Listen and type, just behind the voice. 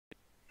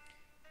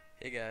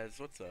Hey guys,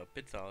 what's up?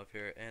 It's Olive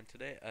here, and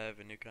today I have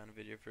a new kind of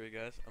video for you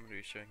guys. I'm going to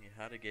be showing you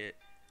how to get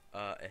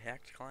a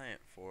hacked client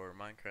for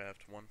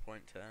Minecraft 1.10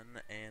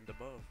 and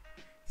above.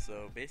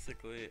 So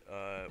basically,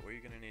 what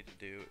you're going to need to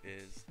do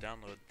is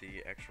download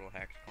the actual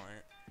hacked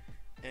client,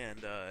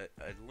 and a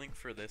link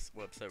for this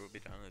website will be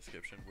down in the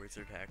description,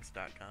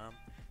 wizardhacks.com.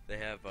 They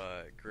have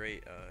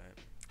great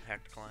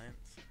hacked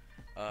clients.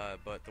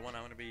 But the one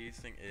I'm going to be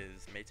using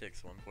is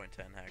Matix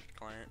 1.10 hacked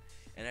client,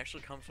 and it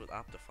actually comes with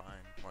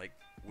Optifine, like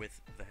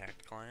with the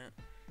hacked client.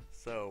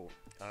 So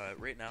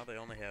right now they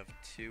only have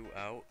two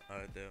out.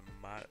 The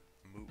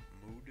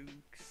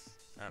Moodooks,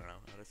 I don't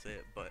know how to say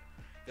it, but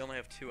they only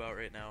have two out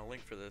right now. A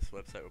link for this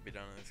website will be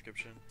down in the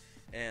description,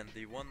 and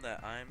the one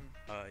that I'm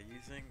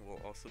using will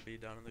also be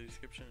down in the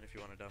description if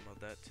you want to download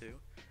that too.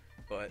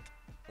 But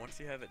once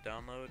you have it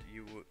downloaded,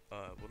 you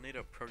will need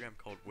a program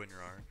called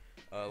WinRAR.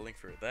 Link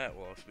for that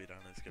will also be down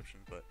in the description.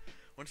 But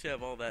once you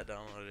have all that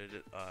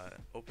downloaded,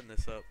 open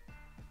this up,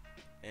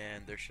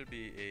 and there should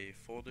be a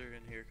folder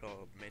in here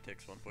called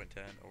Matix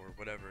 1.10 or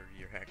whatever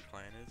your hacked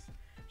client is.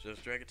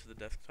 Just drag it to the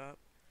desktop,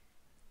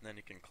 and then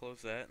you can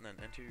close that, and then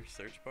enter your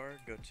search bar.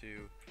 Go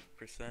to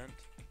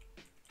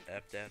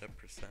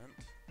 %appdata%,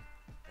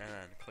 and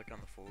then click on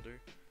the folder.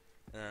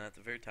 And then at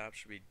the very top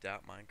should be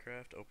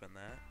 .minecraft. Open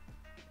that,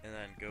 and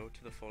then go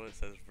to the folder that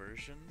says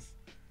versions.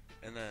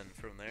 And then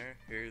from there,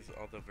 here's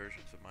all the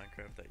versions of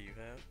Minecraft that you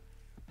have.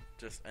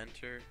 Just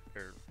enter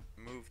or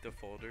move the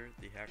folder,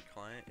 the hacked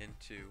client,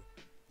 into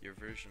your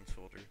versions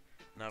folder.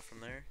 Now from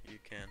there, you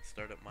can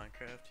start up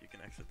Minecraft. You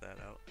can exit that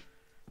out.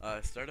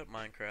 Start up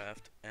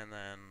Minecraft, and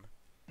then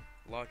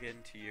log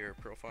into your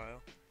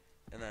profile.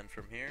 And then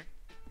from here,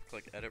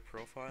 click Edit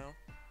Profile.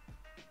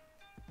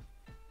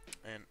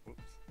 And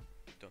oops,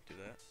 don't do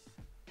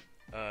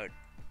that.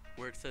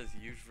 Where it says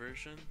Use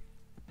Version,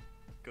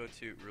 go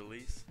to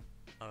Release.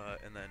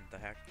 And then the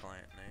hacked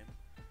client name,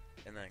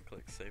 and then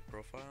click Save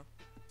Profile,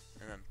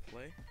 and then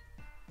play,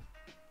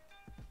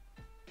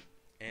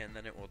 and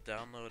then it will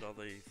download all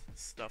the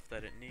stuff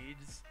that it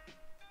needs,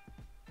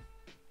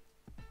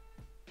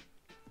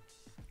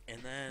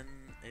 and then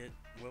it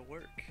will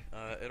work.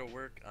 It'll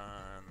work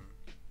on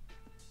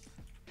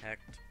not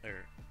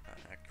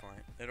hacked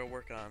client. It'll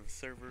work on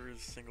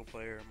servers, single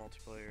player,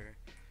 multiplayer,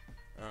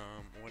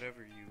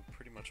 whatever you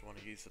pretty much want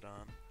to use it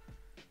on.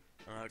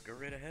 Go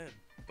right ahead,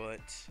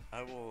 but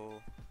I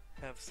will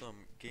have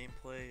some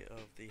gameplay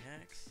of the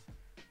hacks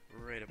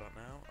right about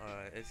now.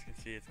 As you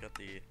can see, it's got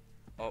the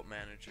alt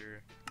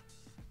manager,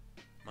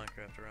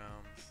 Minecraft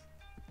realms.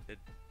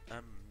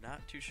 I'm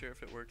not too sure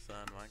if it works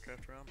on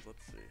Minecraft realms.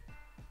 Let's see.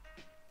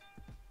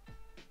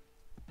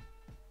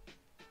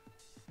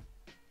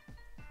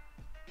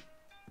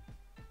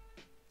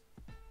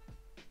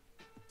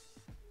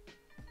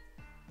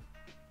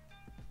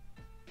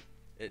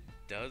 It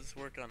does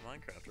work on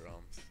Minecraft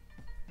realms.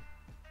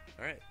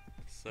 Alright,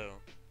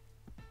 so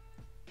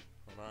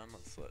hold on,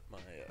 let's let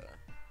my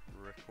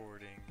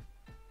recording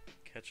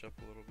catch up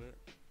a little bit.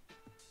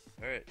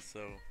 Alright,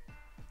 so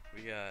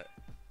we got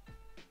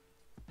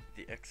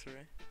the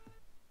X-ray.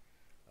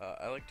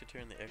 I like to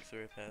turn the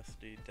X-ray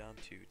opacity down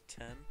to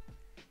 10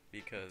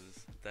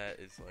 because that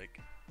is like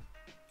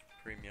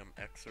premium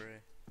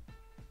X-ray.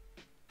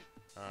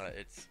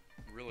 It's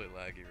really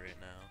laggy right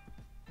now,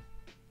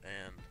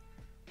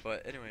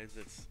 but anyways,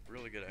 it's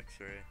really good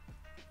X-ray.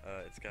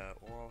 It's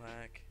got wall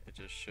hack. It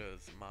just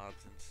shows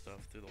mobs and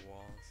stuff through the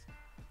walls.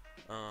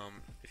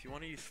 If you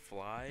want to use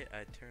fly,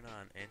 I'd turn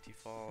on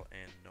anti-fall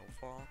and no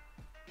fall.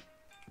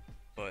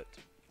 But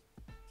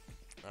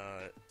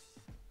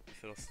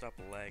if it'll stop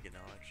lagging,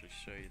 I'll actually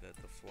show you that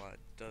the fly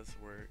does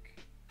work.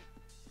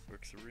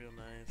 Works real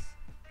nice.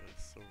 Got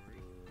a sword.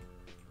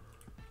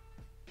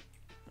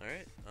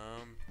 Alright,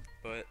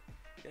 but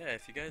yeah,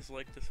 if you guys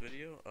like this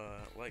video,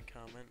 like,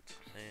 comment,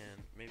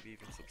 and maybe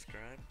even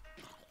subscribe.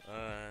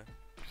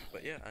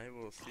 But yeah, I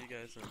will see you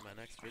guys in my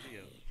next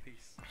video.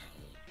 Peace.